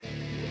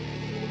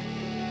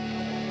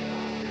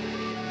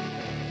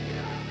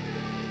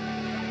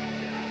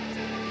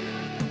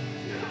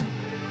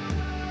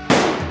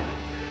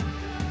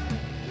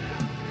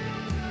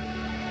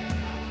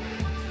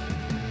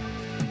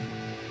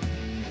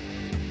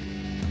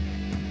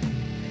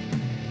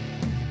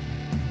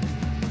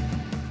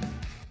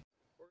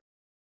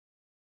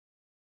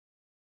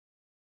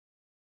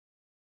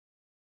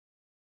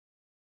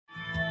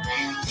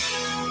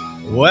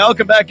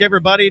Welcome back,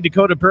 everybody.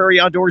 Dakota Prairie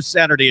Outdoors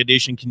Saturday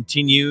edition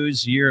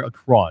continues here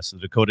across the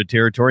Dakota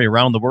Territory,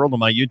 around the world on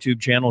my YouTube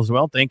channel as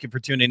well. Thank you for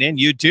tuning in,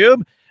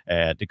 YouTube,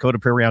 at Dakota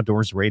Prairie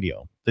Outdoors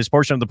Radio. This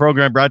portion of the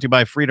program brought to you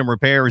by Freedom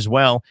Repair as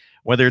well.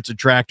 Whether it's a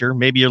tractor,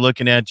 maybe you're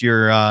looking at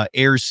your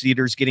air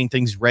seeders, getting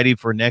things ready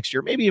for next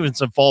year, maybe even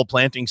some fall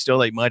planting still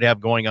that you might have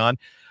going on.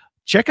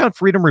 Check out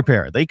Freedom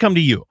Repair. They come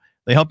to you.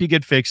 They help you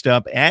get fixed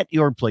up at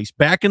your place,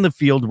 back in the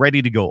field,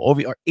 ready to go.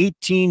 Over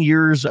 18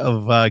 years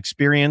of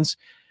experience.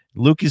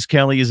 Lucas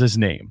Kelly is his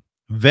name.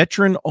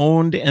 Veteran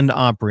owned and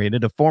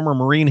operated, a former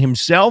Marine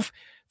himself.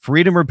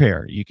 Freedom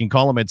Repair. You can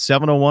call him at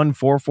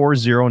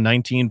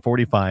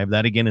 701-440-1945.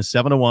 That again is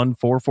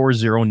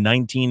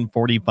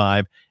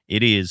 701-440-1945.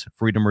 It is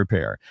Freedom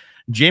Repair.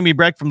 Jamie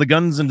Breck from the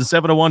Guns and the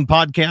 701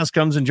 podcast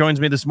comes and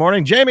joins me this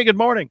morning. Jamie, good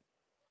morning.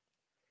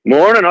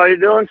 Morning. How you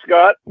doing,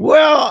 Scott?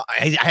 Well,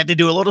 I had to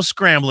do a little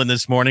scrambling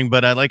this morning,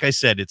 but like I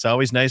said, it's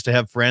always nice to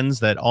have friends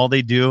that all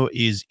they do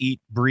is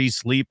eat, breathe,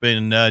 sleep,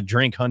 and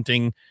drink,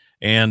 hunting,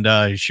 and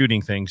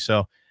shooting things.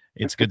 So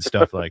it's good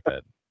stuff like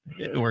that.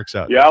 It works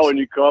out. Yeah, nice. When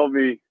you called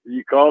me,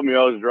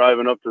 I was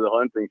driving up to the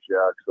hunting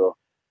shack. So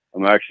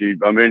I'm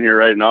in here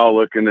right now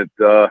looking at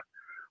a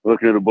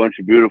bunch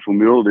of beautiful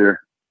mule deer.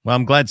 Well,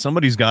 I'm glad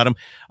somebody's got them.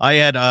 I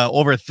had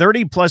over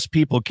 30 plus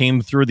people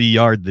came through the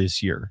yard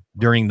this year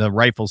during the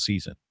rifle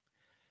season.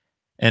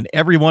 And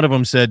every one of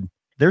them said,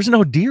 there's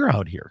no deer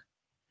out here.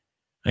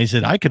 I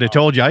said, I could have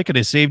told you, I could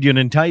have saved you an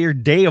entire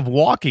day of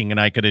walking,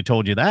 and I could have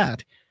told you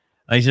that.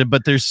 I said,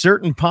 but there's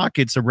certain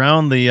pockets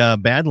around the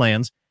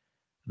Badlands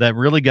that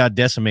really got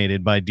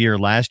decimated by deer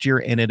last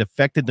year, and it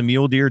affected the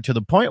mule deer to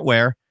the point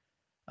where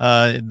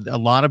a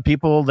lot of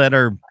people that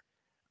are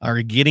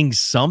getting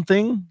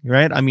something,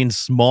 right? I mean,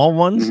 small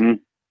ones.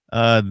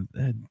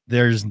 Mm-hmm.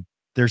 There's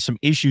some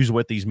issues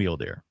with these mule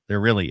deer.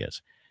 There really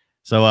is.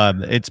 So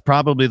it's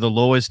probably the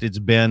lowest it's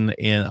been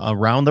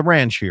around the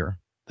ranch here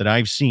that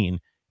I've seen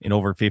in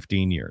over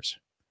 15 years.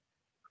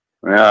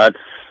 Yeah,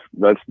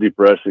 that's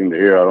depressing to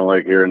hear. I don't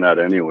like hearing that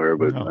anywhere,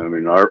 but no. I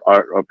mean, our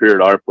up here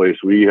at our place,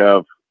 we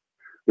got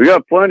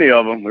plenty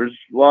of them. There's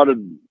lots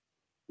and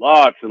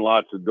lots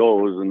of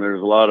does, and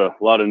there's a lot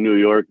of New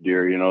York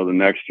deer, the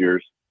next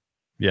year's.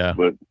 Yeah.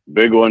 But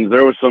big ones,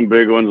 there was some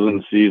big ones when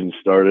the season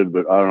started,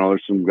 but I don't know,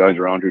 there's some guys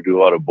around who do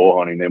a lot of bow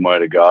hunting. They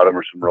might have got them,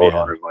 or some road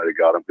hunters might have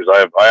got them, because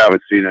I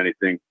haven't seen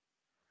anything,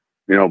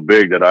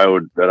 big that I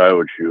would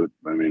shoot.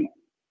 I mean,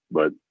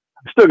 but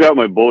I still got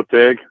my bow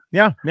tag.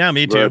 Yeah,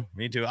 me too.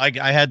 Me too. I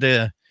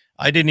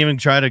didn't even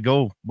try to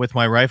go with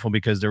my rifle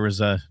because there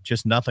was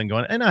just nothing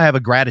going. And I have a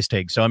gratis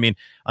tag, so I mean,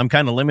 I'm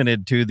kind of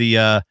limited to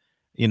the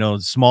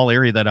small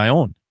area that I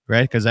own,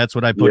 right? Because that's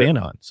what I put in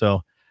on.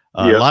 So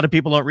a lot of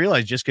people don't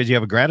realize just because you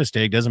have a gratis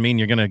tag doesn't mean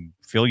you're going to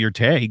fill your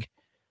tag.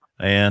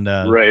 And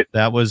right.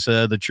 That was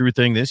the true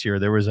thing this year.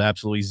 There was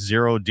absolutely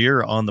zero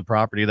deer on the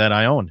property that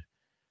I owned.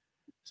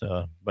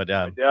 So, but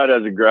my dad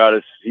has a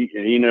gratis.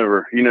 He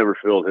never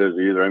filled his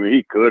either. I mean,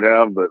 he could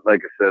have, but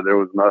like I said, there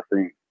was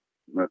nothing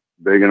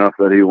big enough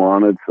that he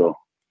wanted. So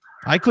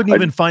I couldn't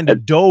even find a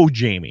doe,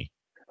 Jamie.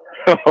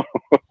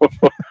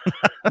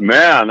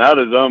 Man, that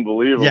is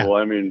unbelievable. Yeah.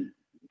 I mean,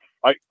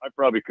 I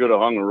probably could have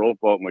hung a rope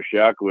out my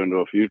shack window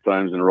a few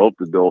times and roped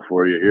the doe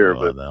for you here.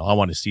 But I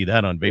want to see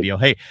that on video.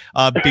 Hey,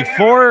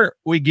 before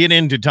we get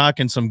into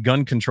talking some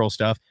gun control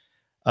stuff,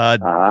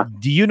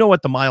 do you know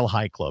what the Mile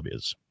High Club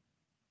is?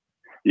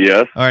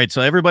 Yes. All right.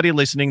 So everybody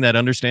listening that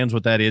understands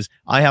what that is,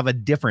 I have a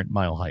different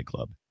Mile High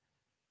Club.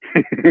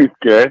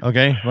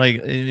 Okay.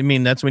 Like, I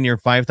mean, that's when you're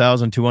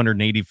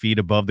 5,280 feet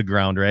above the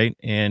ground, right?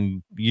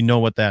 And you know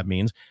what that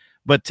means.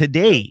 But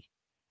today,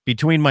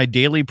 between my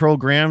daily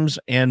programs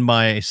and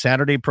my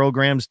Saturday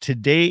programs,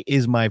 today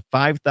is my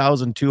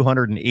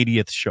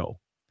 5,280th show.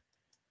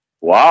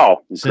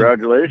 Wow.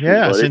 Congratulations.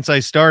 Buddy. Since I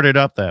started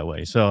up that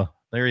way. So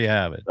there you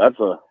have it. That's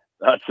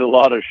a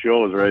lot of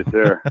shows right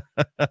there.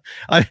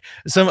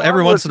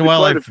 Every once in a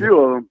while,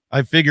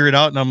 I figure it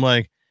out, and I'm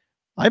like,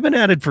 I've been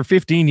at it for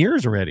 15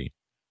 years already.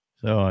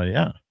 So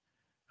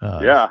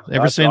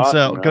ever since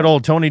awesome, good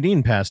old Tony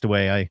Dean passed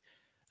away,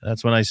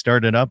 that's when I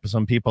started up.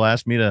 Some people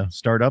asked me to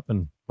start up,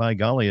 and by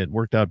golly, it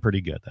worked out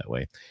pretty good that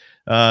way.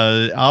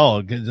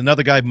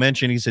 Another guy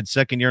mentioned, he said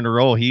second year in a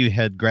row he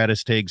had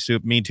gratis tag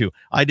soup. Me too.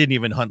 I didn't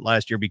even hunt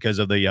last year because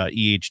of the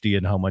EHD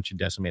and how much it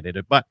decimated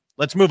it. But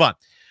let's move on.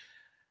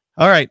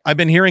 All right. I've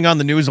been hearing on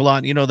the news a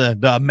lot,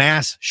 the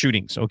mass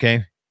shootings.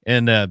 Okay.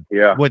 And that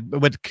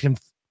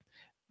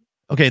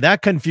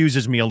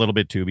confuses me a little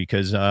bit too,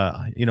 because,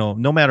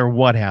 no matter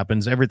what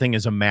happens, everything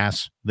is a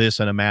mass this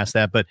and a mass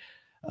that, but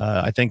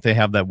I think they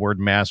have that word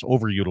mass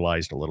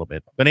overutilized a little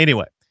bit. But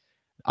anyway,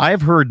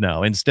 I've heard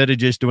now, instead of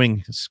just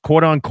doing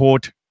quote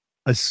unquote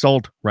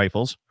assault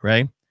rifles,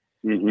 right?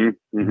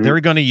 Mm-hmm, mm-hmm.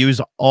 They're going to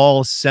use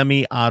all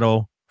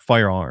semi-auto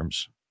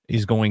firearms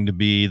is going to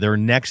be their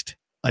next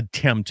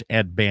attempt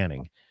at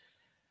banning.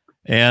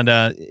 And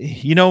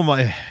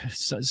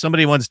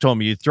somebody once told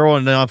me, you throw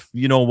enough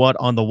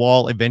on the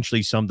wall,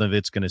 eventually something of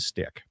it's going to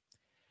stick.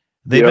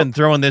 They've been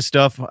throwing this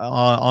stuff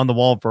on the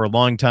wall for a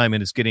long time,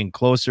 and it's getting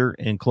closer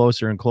and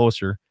closer and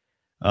closer.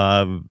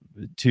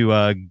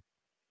 to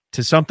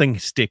something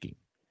sticking.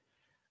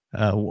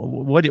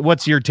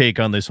 What's your take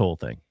on this whole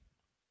thing?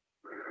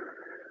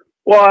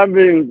 Well, I've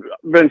been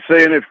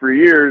saying it for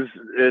years.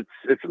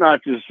 It's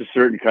not just a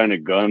certain kind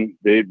of gun.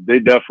 They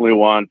definitely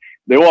want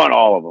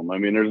all of them. I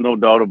mean, there's no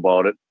doubt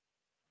about it.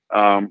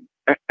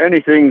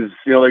 Anything's,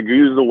 you know, like you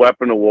use the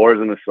weapon of war as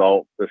an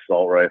assault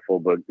rifle,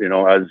 but you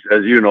know, as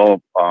you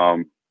know,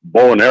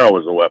 bow and arrow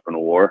was a weapon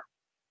of war.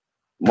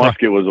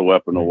 Musket was a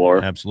weapon of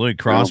war. Absolutely.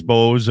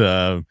 Crossbows.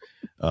 My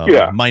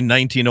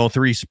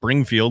 1903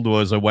 Springfield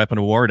was a weapon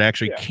of war. It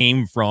actually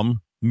came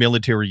from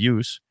military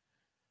use.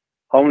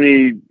 How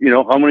many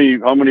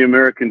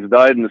Americans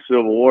died in the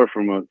Civil War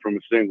from a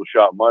single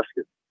shot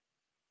musket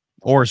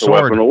or a sword?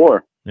 A weapon of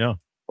war. Yeah.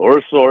 Or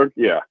a sword.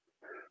 Yeah.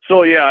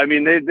 So yeah, I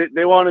mean,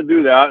 they want to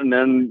do that, and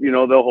then, you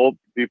know, they'll hope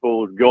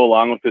people go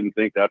along with it and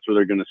think that's where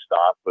they're going to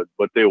stop,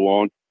 but they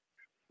won't.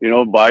 You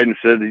know, Biden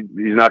said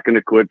he's not going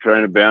to quit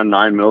trying to ban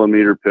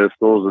 9mm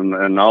pistols,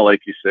 and now,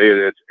 like you say,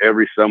 it's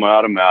every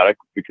semi-automatic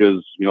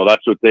because, you know,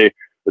 that's what they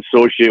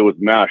associate with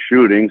mass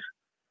shootings.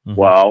 Mm-hmm.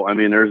 Wow, I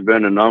mean, there's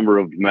been a number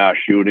of mass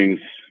shootings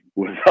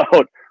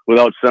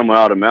without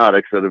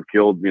semi-automatics that have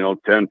killed, you know,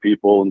 10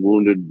 people and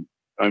wounded.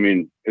 I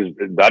mean, do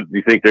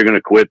you think they're going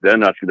to quit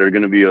then? They're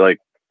going to be like,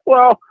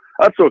 well,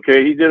 that's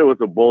okay. He did it with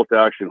a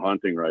bolt-action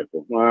hunting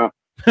rifle. Well,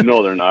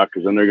 no, they're not,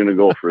 because then they're going to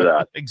go for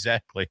that.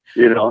 Exactly.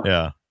 You know.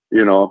 Yeah.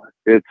 You know,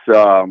 it's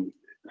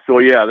so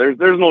yeah.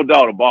 There's no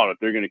doubt about it.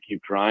 They're going to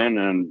keep trying,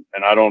 and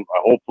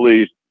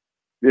hopefully,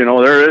 you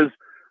know, there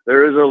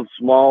is a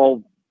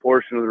small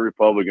portion of the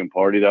Republican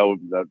Party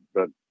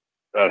that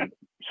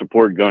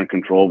support gun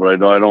control,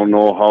 but I don't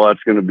know how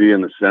that's going to be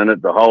in the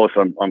Senate. The House,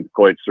 I'm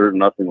quite certain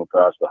nothing will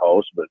pass the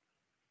House, but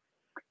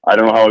I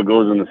don't know how it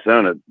goes in the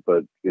Senate.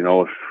 But you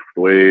know,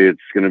 the way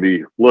it's going to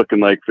be looking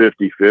like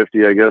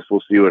 50-50, I guess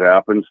we'll see what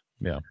happens.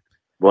 Yeah.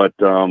 But,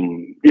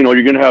 you know,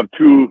 you're going to have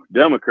two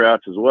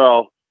Democrats as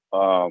well,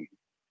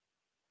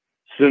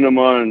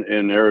 Sinema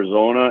in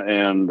Arizona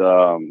and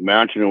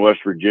Manchin in West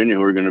Virginia,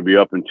 who are going to be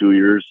up in 2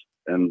 years.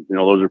 And, you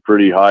know, those are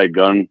pretty high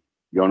gun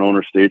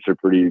owner states, are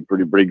pretty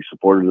big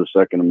supporters of the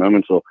Second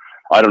Amendment. So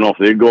I don't know if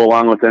they'd go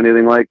along with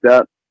anything like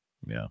that.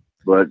 Yeah.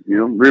 But, you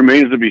know,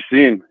 remains to be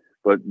seen.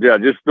 But, yeah,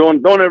 just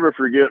don't ever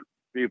forget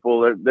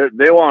people that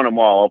they want them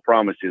all. I'll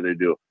promise you they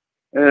do.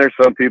 And there's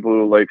some people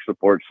who like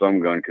support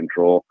some gun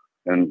control.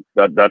 And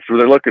that's what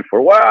they're looking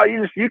for. Well,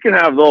 you can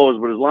have those,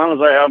 but as long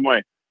as I have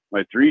my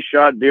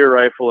 3-shot deer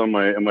rifle and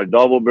my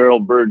double barrel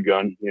bird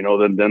gun, you know,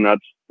 then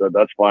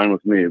that's fine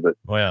with me. But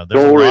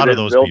there's a lot of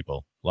those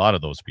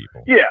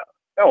people. Yeah.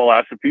 Well,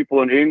 that's the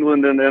people in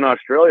England and in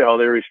Australia, how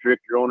they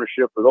restrict your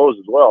ownership of those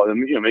as well,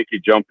 and you know, make you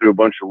jump through a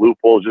bunch of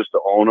loopholes just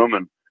to own them,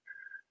 and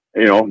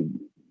you know,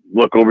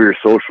 look over your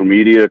social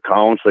media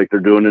accounts like they're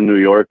doing in New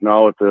York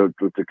now with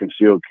the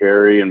concealed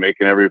carry and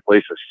making every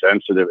place a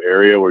sensitive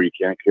area where you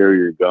can't carry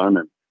your gun.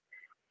 And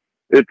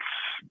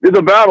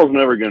the battle's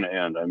never going to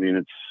end. I mean,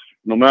 it's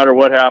no matter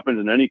what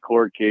happens in any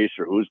court case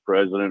or who's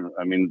president.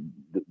 I mean,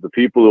 the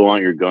people who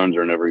want your guns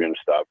are never going to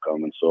stop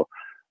coming. So,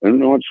 and you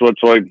know,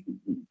 it's like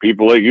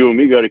people like you and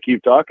me got to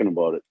keep talking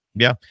about it.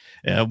 Yeah.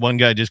 One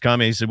guy just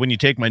commented, he said, when you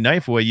take my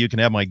knife away, you can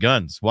have my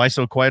guns. Why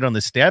so quiet on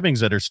the stabbings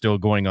that are still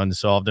going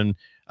unsolved? And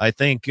I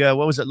think,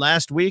 what was it,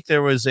 last week?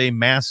 There was a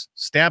mass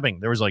stabbing.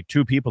 There was like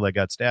 2 people that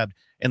got stabbed,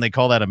 and they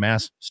call that a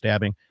mass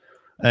stabbing.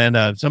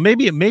 And so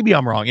maybe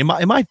I'm wrong.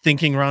 Am I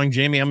thinking wrong,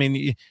 Jamie? I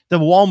mean, the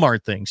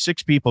Walmart thing,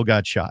 6 people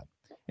got shot,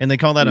 and they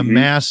call that a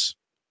mass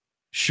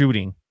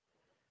shooting.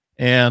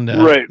 And,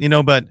 right. You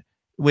know, but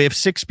if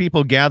 6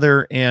 people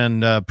gather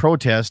and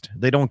protest,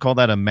 they don't call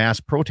that a mass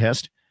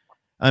protest.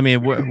 I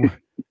mean,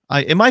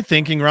 am I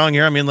thinking wrong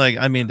here? I'm like,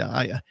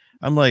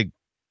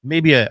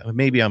 maybe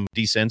I'm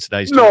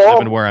desensitized to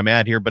living where I'm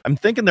at here, but I'm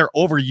thinking they're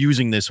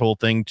overusing this whole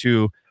thing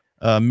to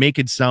make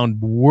it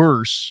sound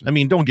worse. I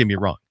mean, don't get me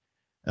wrong.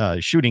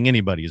 Shooting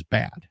anybody is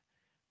bad,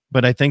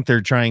 but I think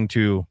they're trying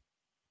to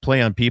play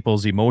on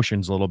people's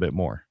emotions a little bit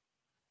more.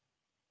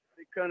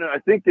 I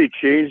think they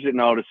changed it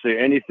now to say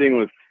anything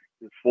with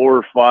 4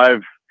 or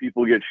 5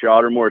 people get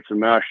shot or more, it's a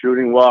mass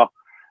shooting. Well,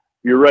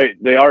 you're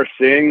right. They are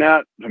saying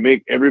that to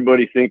make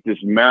everybody think this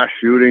mass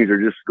shootings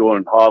are just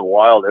going hog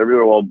wild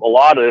everywhere. Well, a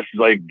lot of this is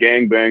like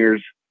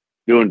gangbangers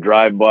doing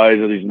drive-bys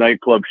or these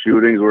nightclub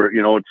shootings where,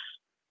 you know,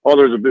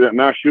 there's a bit of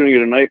mass shooting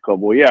at a nightclub.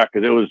 Well, yeah,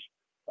 because it was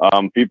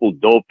people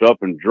doped up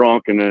and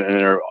drunk and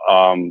their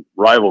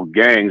rival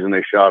gangs, and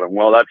they shot them.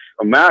 Well, that's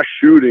a mass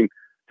shooting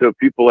to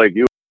people like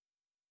you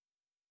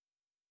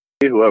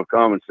who have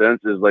common sense.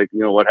 Is like,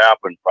 you know, what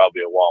happened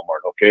probably at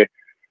Walmart. Okay.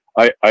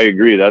 I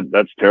agree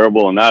that's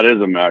terrible, and that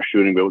is a mass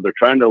shooting, but they're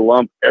trying to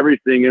lump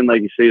everything in,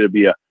 like you say, to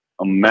be a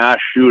mass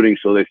shooting,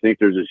 so they think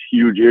there's this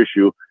huge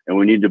issue and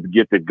we need to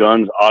get the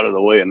guns out of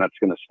the way, and that's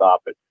going to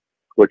stop it,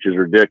 which is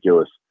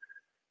ridiculous.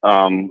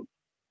 The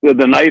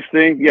knife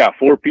thing, yeah,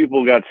 4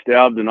 people got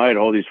stabbed tonight,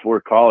 all these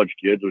 4 college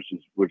kids,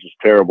 which is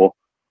terrible.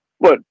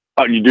 But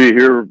do you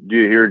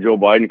hear Joe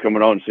Biden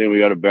coming out and saying we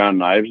got to ban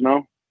knives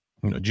now?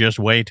 Just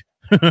wait.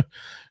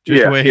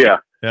 Wait.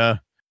 Yeah.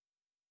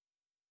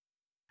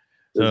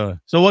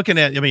 So looking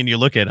at, I mean, you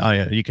look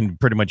at, you can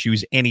pretty much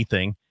use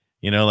anything,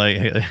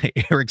 like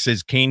Eric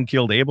says, Cain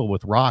killed Abel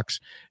with rocks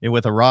and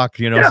with a rock,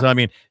 Yeah. So, I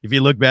mean, if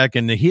you look back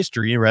in the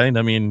history, right,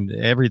 I mean,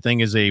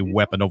 everything is a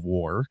weapon of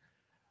war.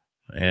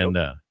 And,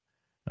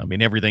 I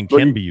mean, everything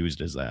can be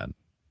used as that.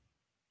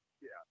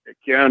 It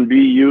can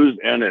be used,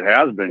 and it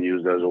has been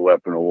used as a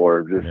weapon of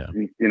war. Just,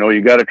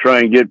 you got to try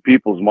and get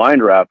people's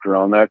mind wrapped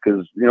around that,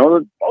 because,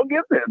 I'll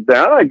give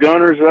that.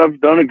 Gunners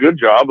have done a good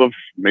job of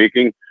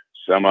making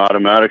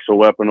semi-automatics a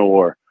weapon of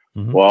war.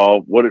 Mm-hmm.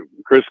 Well,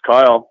 Chris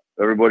Kyle,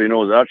 everybody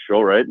knows that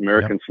show, right?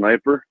 American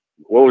Sniper.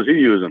 What was he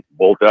using?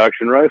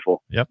 Bolt-action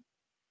rifle. Yep.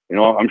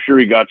 I'm sure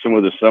he got some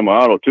with a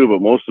semi-auto too,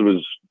 but most of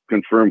his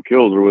confirmed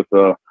kills were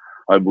with,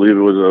 I believe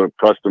it was a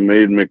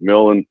custom-made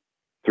Macmillan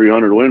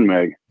 300 Win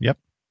Mag. Yep.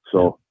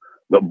 So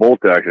the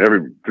bolt action,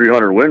 every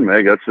 300 Win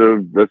Mag, that's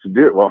a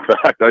deer. Well, in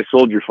fact, I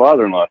sold your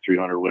father-in-law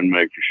 300 Win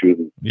Mag for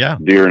shooting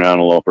deer and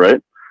antelope,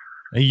 right?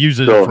 He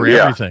uses it for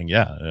everything.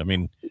 Yeah. I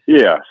mean,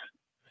 yes.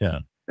 Yeah.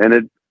 And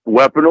it's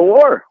weapon of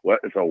war.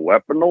 It's a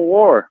weapon of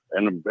war.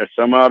 And if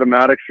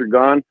semi-automatics are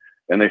gone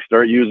and they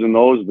start using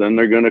those, then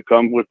they're going to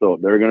come with those.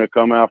 They're going to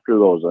come after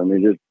those. I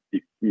mean,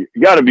 you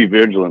got to be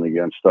vigilant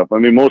against stuff. I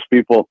mean, most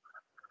people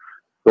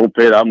don't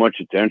pay that much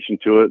attention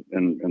to it,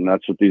 and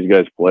that's what these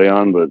guys play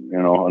on. But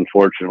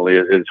unfortunately,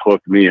 it's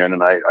hooked me in,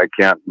 and I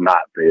can't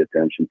not pay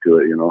attention to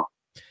it.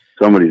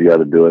 Somebody's got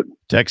to do it.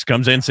 Text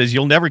comes in, says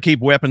you'll never keep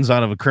weapons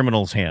out of a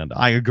criminal's hand.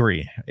 I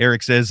agree.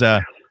 Eric says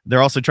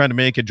they're also trying to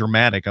make it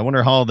dramatic. I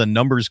wonder how the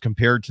numbers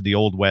compared to the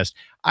Old West.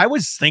 I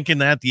was thinking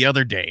that the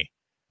other day.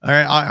 All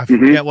right, I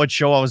forget what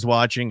show I was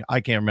watching.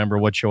 I can't remember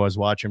what show I was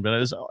watching, but it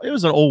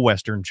was an old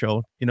Western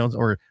show,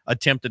 or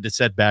attempted to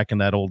set back in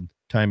that old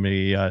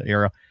timey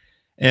era.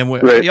 And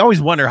we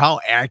always wonder how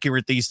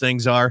accurate these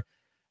things are.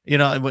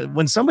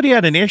 When somebody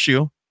had an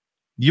issue,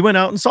 you went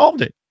out and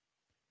solved it,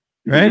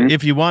 right? Mm-hmm.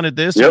 If you wanted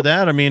this or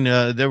that. I mean,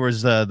 there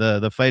was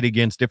the fight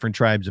against different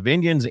tribes of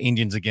Indians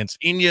against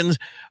Indians,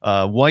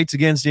 whites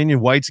against Indian,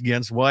 whites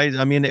against whites.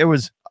 I mean, there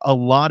was a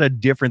lot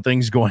of different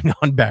things going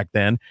on back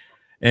then.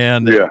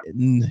 And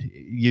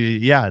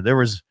there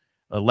was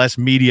less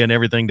media and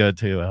everything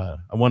to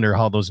I wonder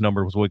how those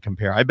numbers would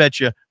compare. I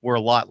bet you we're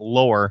a lot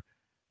lower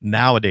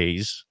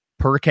nowadays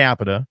per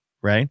capita,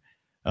 right?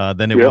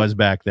 Than it was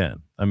back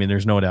then. I mean,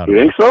 there's no doubt. You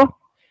think so?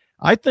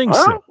 I think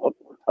so.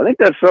 I think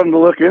that's something to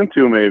look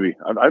into. Maybe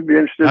I'd be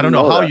interested. I don't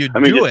know how you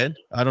do it.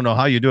 I don't know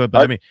how you do it,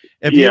 but I mean,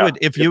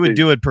 if you would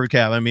do it per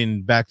cap, I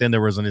mean, back then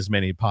there wasn't as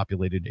many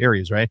populated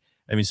areas, right?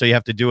 I mean, so you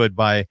have to do it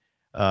by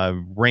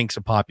ranks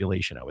of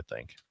population, I would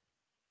think.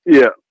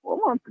 Yeah, well,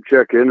 I'll have to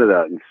check into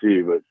that and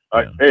see. But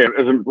hey,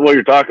 while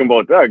you're talking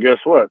about that, guess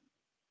what?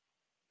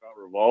 Got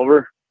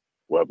revolver,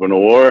 weapon of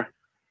war.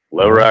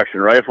 Lever action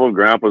rifle,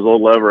 Grandpa's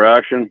old lever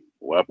action,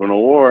 weapon of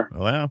war.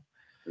 Wow.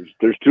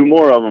 There's two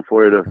more of them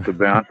for you to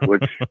ban,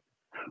 which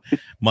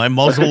my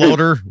muzzle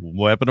loader,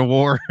 weapon of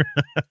war.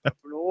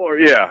 Weapon of war,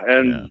 yeah.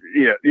 And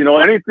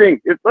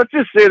anything, let's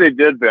just say they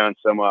did ban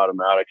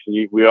semi-automatics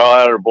and we all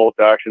had our bolt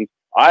actions.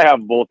 I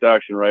have bolt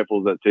action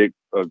rifles that take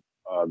a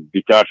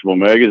detachable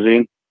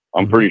magazine.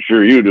 I'm pretty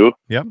sure you do.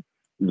 Yep.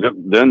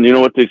 Then you know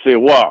what they say?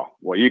 Wow,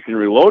 well, you can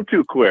reload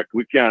too quick.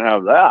 We can't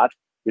have that.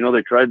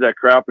 They tried that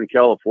crap in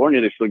California.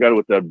 They still got it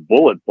with that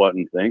bullet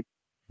button thing.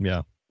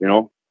 Yeah.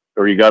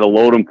 Or you got to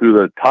load them through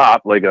the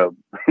top like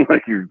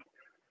you're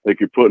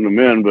putting them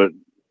in. But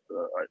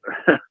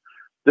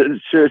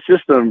it's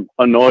just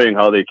annoying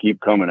how they keep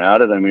coming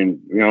at it. I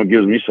mean, it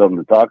gives me something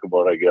to talk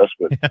about, I guess.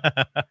 But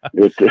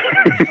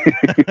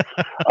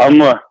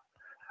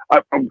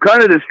I'm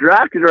kind of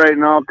distracted right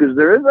now because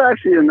there is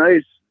actually a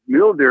nice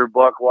mule deer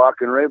buck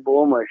walking right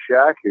below my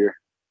shack here.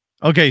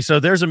 Okay, so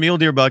there's a mule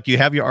deer buck. You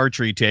have your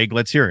archery tag.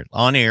 Let's hear it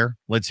on air.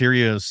 Let's hear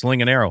you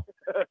sling an arrow.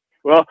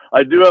 Well,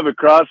 I do have a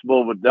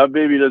crossbow, but that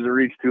baby doesn't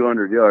reach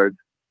 200 yards.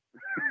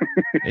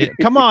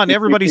 Come on,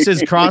 everybody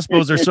says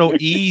crossbows are so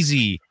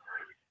easy.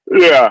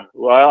 Yeah,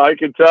 well, I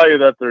can tell you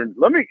that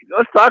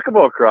let's talk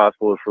about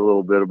crossbows for a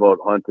little bit, about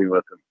hunting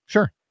with them.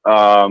 Sure.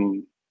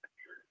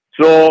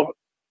 So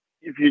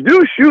if you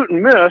do shoot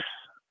and miss,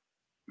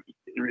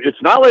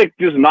 it's not like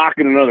just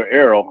knocking another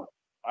arrow.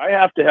 I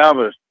have to have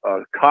a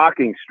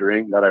cocking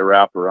string that I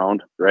wrap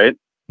around, right?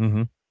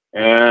 Mm-hmm.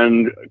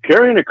 And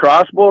carrying a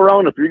crossbow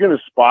around, if you're going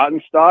to spot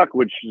and stock,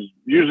 which is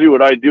usually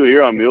what I do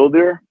here on mule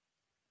deer,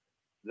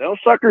 those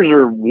suckers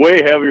are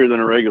way heavier than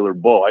a regular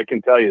bow. I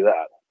can tell you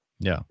that.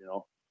 Yeah.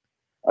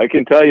 I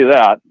can tell you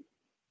that.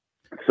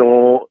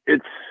 So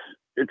it's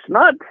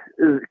not,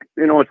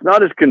 it's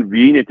not as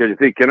convenient as you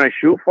think. Can I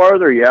shoot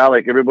farther? Yeah.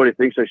 Like everybody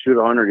thinks I shoot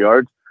 100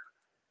 yards.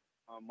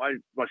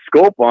 My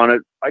scope on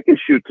it, I can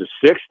shoot to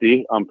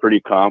 60. I'm pretty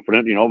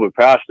confident, but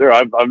past there,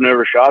 I've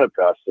never shot it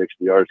past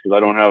 60 yards because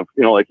I don't have,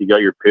 like you got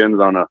your pins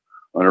on a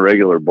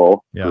regular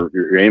bow, yeah.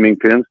 your aiming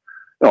pins.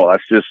 No,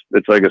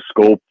 it's like a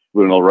scope,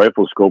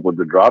 rifle scope with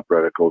the drop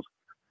reticles.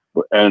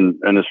 And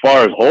as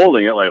far as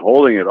holding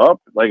it up,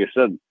 like I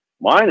said,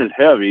 mine is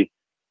heavy.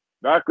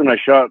 Back when I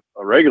shot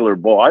a regular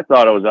bow, I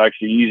thought it was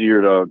actually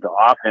easier to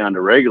offhand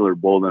a regular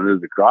bow than it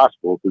is a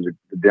crossbow because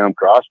the damn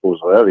crossbow is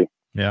so heavy.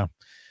 Yeah.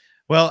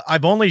 Well,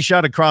 I've only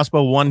shot a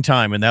crossbow one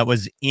time, and that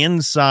was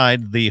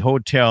inside the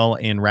hotel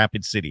in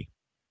Rapid City,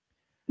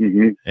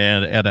 and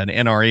at an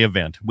NRA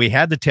event. We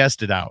had to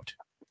test it out.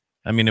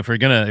 I mean, if you're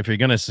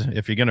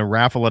gonna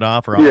raffle it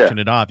off or auction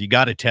it off, you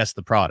got to test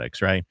the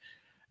products, right?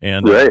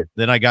 And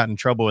then I got in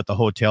trouble with the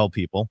hotel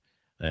people,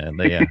 and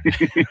they.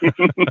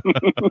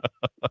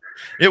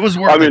 It was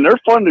worth. I mean, they're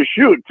fun to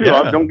shoot too.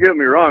 Yeah. Don't get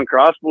me wrong;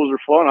 crossbows are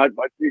fun. I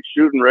think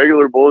shooting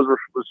regular bows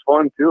was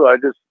fun too. I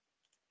just,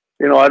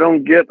 I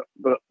don't get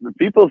the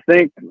people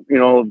think,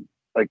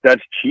 like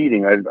that's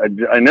cheating.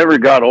 I never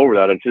got over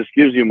that. It just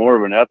gives you more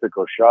of an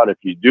ethical shot if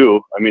you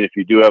do. I mean, if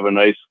you do have a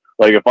nice,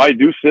 like if I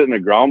do sit in a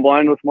ground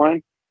blind with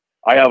mine,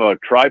 I have a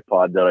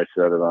tripod that I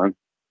set it on,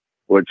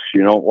 which,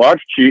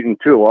 it's cheating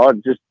too. Well,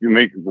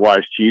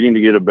 it's cheating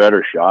to get a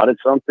better shot at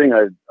something.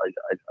 I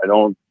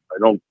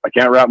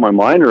can't wrap my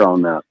mind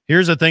around that.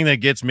 Here's the thing that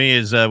gets me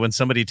is when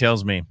somebody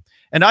tells me,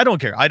 and I don't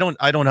care. I don't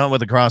hunt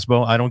with a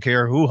crossbow. I don't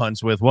care who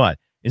hunts with what,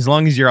 as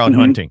long as you're out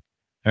hunting.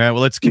 All right.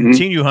 Well, let's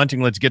continue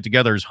hunting. Let's get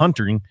together as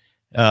hunting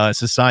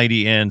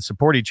society and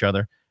support each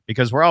other,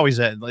 because we're always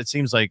it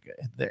seems like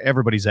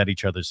everybody's at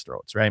each other's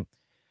throats. Right.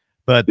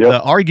 But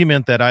the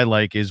argument that I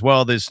like is,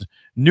 well, this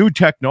new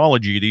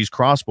technology, these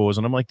crossbows.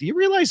 And I'm like, do you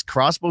realize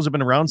crossbows have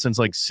been around since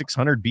like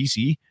 600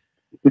 BC?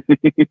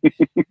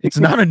 It's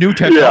not a new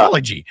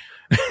technology.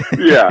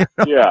 Yeah.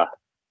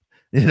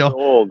 They're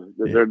old.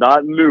 They're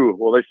not new.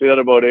 Well, they say that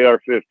about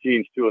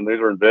AR-15s too, and they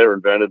were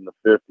invented in the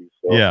 50s.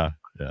 So. Yeah.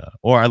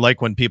 Or I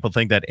like when people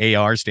think that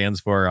AR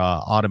stands for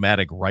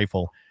automatic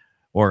rifle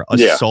or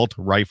assault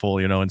rifle,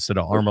 instead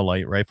of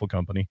Armalite Rifle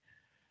Company.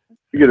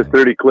 You get a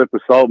 30 clip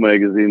assault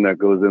magazine that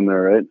goes in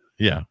there, right?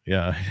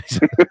 Yeah.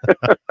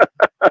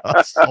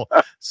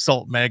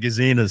 Assault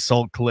magazine,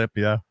 assault clip.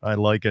 Yeah, I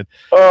like it.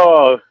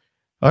 Oh.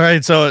 All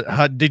right. So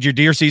did your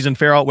deer season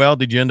fare out well?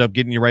 Did you end up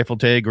getting your rifle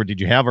tag, or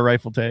did you have a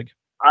rifle tag?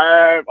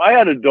 I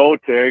had a doe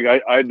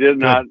tag. I did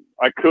not.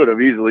 I could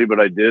have easily, but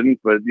I didn't.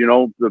 But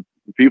the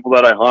people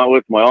that I hunt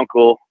with, my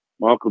uncle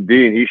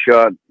Dean, he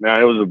shot.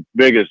 Man, it was the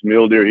biggest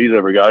mule deer he's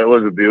ever got. It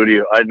was a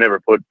beauty. I'd never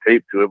put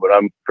tape to it, but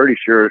I'm pretty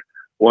sure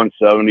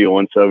 170 or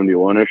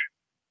 171 ish.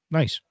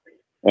 Nice.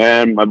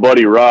 And my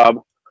buddy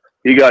Rob,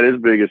 he got his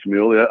biggest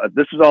mule.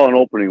 This is all an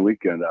opening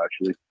weekend,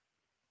 actually.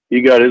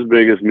 He got his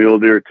biggest mule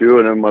deer too.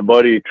 And then my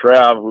buddy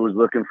Trav, who was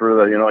looking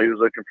for he was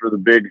looking for the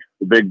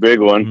big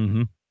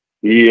one.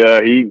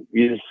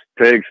 His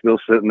tag's still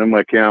sitting in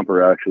my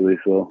camper, actually.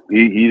 So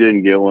he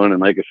didn't get one.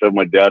 And like I said,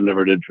 my dad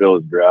never did fill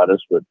his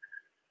gratis,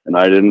 and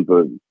I didn't,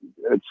 but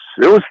it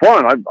was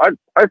fun.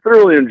 I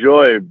thoroughly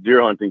enjoy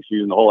deer hunting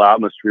season, the whole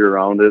atmosphere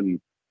around it and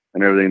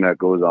everything that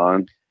goes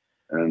on.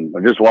 And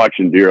just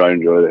watching deer, I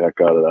enjoy the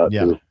heck out of that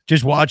too.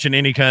 Just watching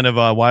any kind of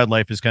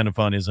wildlife is kind of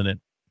fun, isn't it?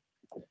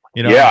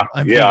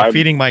 I'm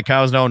feeding my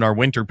cows now in our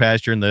winter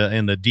pasture in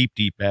the deep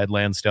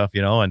badland stuff,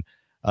 and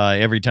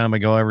every time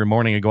every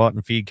morning I go out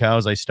and feed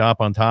cows, I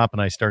stop on top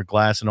and I start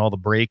glassing all the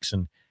breaks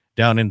and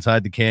down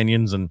inside the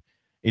canyons. And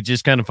it's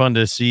just kind of fun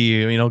to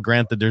see,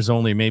 granted there's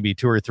only maybe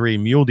 2 or 3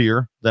 mule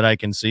deer that I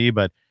can see,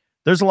 but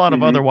there's a lot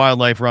of other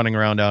wildlife running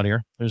around out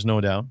here. There's no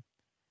doubt.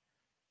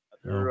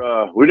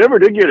 We never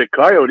did get a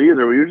coyote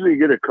either. We usually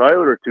get a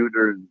coyote or 2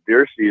 during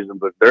deer season,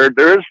 but there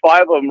is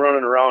 5 of them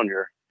running around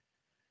here.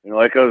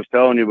 Like I was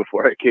telling you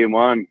before I came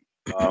on,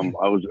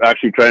 I was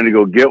actually trying to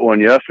go get one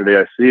yesterday.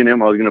 I seen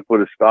him. I was going to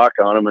put a stock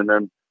on him, and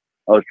then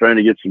I was trying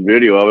to get some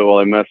video of it. Well,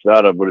 I messed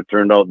that up, but it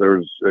turned out there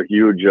was a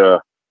huge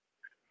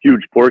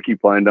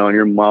porcupine down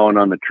here mowing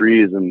on the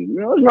trees. And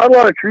there's not a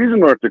lot of trees in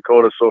North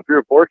Dakota, so if you're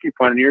a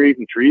porcupine and you're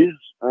eating trees,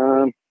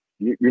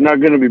 you're not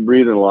going to be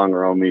breathing long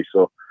around me.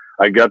 So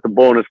I got the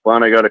bonus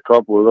plan. I got a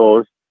couple of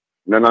those.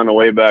 And then on the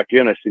way back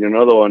in, I seen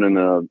another one in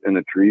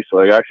the tree. So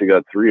I actually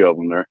got 3 of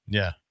them there.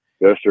 Yeah.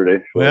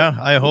 Yesterday. So yeah,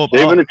 I hope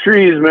saving the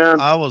trees, man.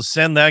 I will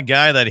send that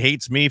guy that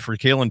hates me for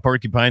killing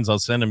porcupines. I'll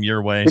send him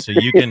your way so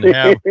you can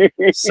have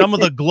some of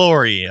the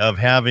glory of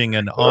having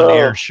an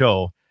on-air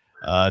show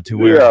to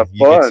where you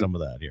get some of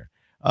that here.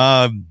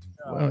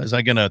 What was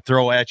I going to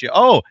throw at you?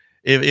 Oh,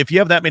 if you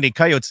have that many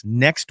coyotes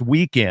next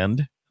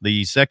weekend,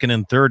 the 2nd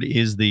and 3rd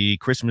is the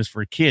Christmas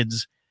for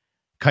Kids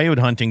coyote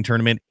hunting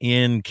tournament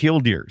in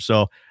Killdeer.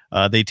 So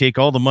they take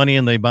all the money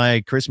and they buy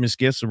Christmas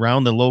gifts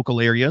around the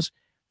local areas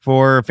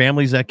for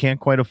families that can't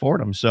quite afford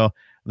them. So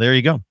there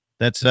you go.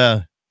 That's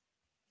a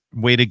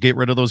way to get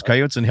rid of those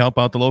coyotes and help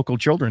out the local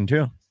children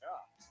too.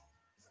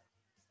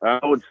 I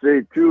would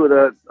say too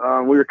that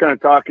we were kind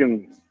of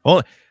talking.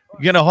 Well,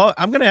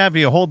 I'm going to have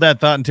you hold that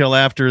thought until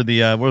after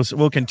the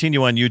we'll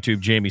continue on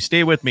YouTube. Jamie,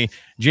 stay with me.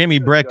 Jamie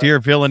Brecht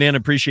here filling in.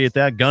 Appreciate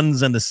that.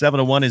 Guns and the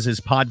 701 is his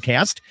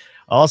podcast.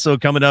 Also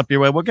coming up your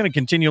way. We're going to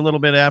continue a little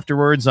bit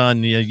afterwards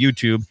on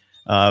YouTube.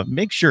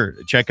 Make sure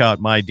to check out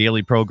my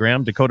daily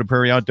program,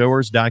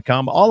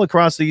 DakotaPrairieOutdoors.com, all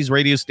across these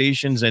radio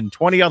stations and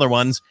 20 other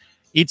ones.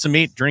 Eat some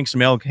meat, drink some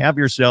milk, have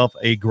yourself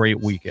a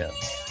great weekend.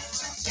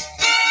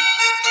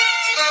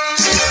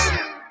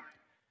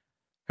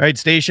 All right,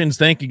 stations,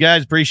 thank you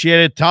guys.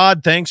 Appreciate it.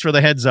 Todd, thanks for the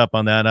heads up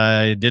on that.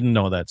 I didn't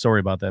know that. Sorry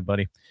about that,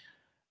 buddy.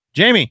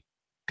 Jamie,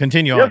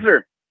 continue on. Yes,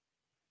 sir.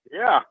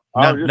 Yeah.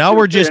 Now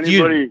we're just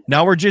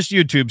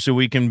YouTube, so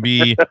we can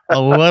be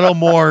a little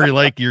more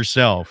like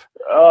yourself.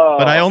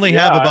 But I only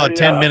have about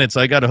 10 minutes.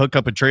 I got to hook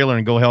up a trailer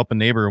and go help a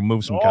neighbor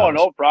move some cows.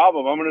 No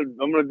problem. I'm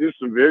gonna do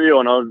some video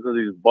on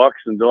these bucks,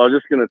 and I was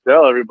just gonna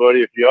tell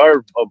everybody, if you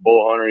are a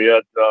bow hunter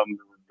yet,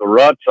 the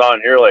rut's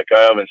on here like I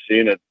haven't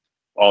seen it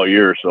all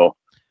year. So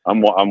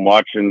I'm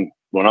watching.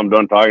 When I'm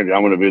done talking to you,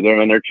 I'm gonna be there,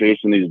 and they're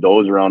chasing these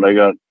does around. I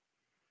got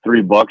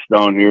 3 bucks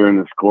down here in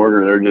this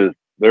quarter.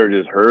 They're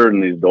just herding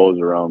these does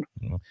around.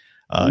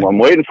 I'm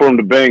waiting for them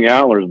to bang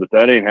antlers, but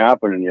that ain't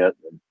happening yet.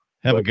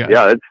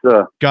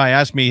 Guy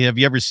asked me, have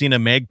you ever seen a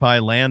magpie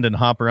land and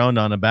hop around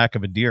on the back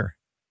of a deer?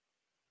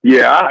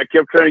 Yeah, I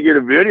kept trying to get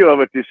a video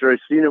of it this year. I've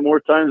seen it more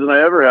times than I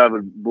ever have.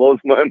 It blows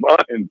my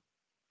mind.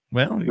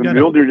 Well, the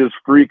mule deer just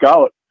freak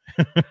out.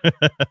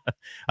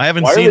 I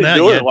haven't seen that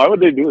yet. Why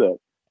would they do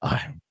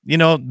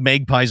that?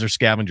 Magpies are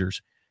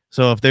scavengers.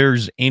 So if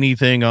there's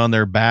anything on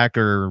their back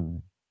or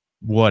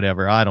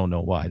whatever, I don't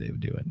know why they would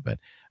do it. But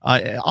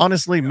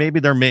honestly, maybe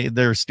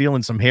they're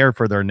stealing some hair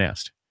for their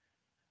nest.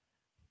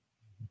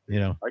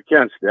 I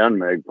can't stand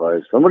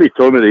magpies. Somebody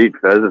told me to eat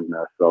pheasant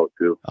nests out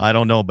too. I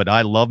don't know, but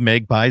I love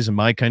magpies in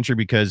my country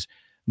because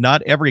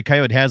not every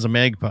coyote has a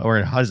magpie,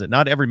 or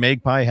not every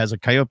magpie has a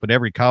coyote, but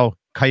every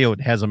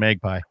coyote has a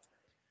magpie.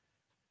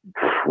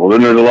 Well,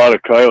 then there's a lot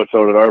of coyotes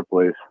out at our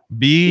place.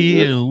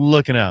 Be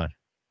looking out.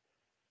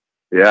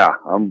 Yeah,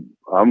 I'm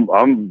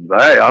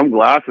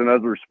glassing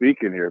as we're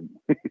speaking here.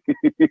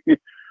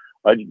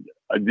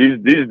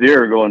 These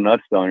deer are going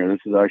nuts down here. This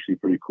is actually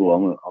pretty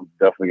cool. I'm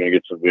definitely gonna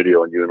get some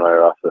video, and you and I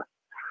are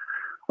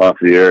off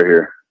the air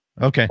here.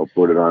 Okay, I'll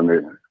put it on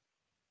there.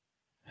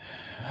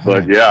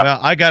 But yeah, well,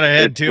 I gotta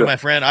head too, my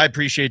friend. I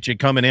appreciate you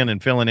coming in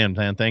and filling in,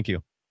 man. Thank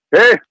you.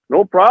 Hey,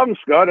 no problem,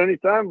 Scott.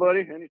 Anytime,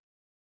 buddy. Anytime.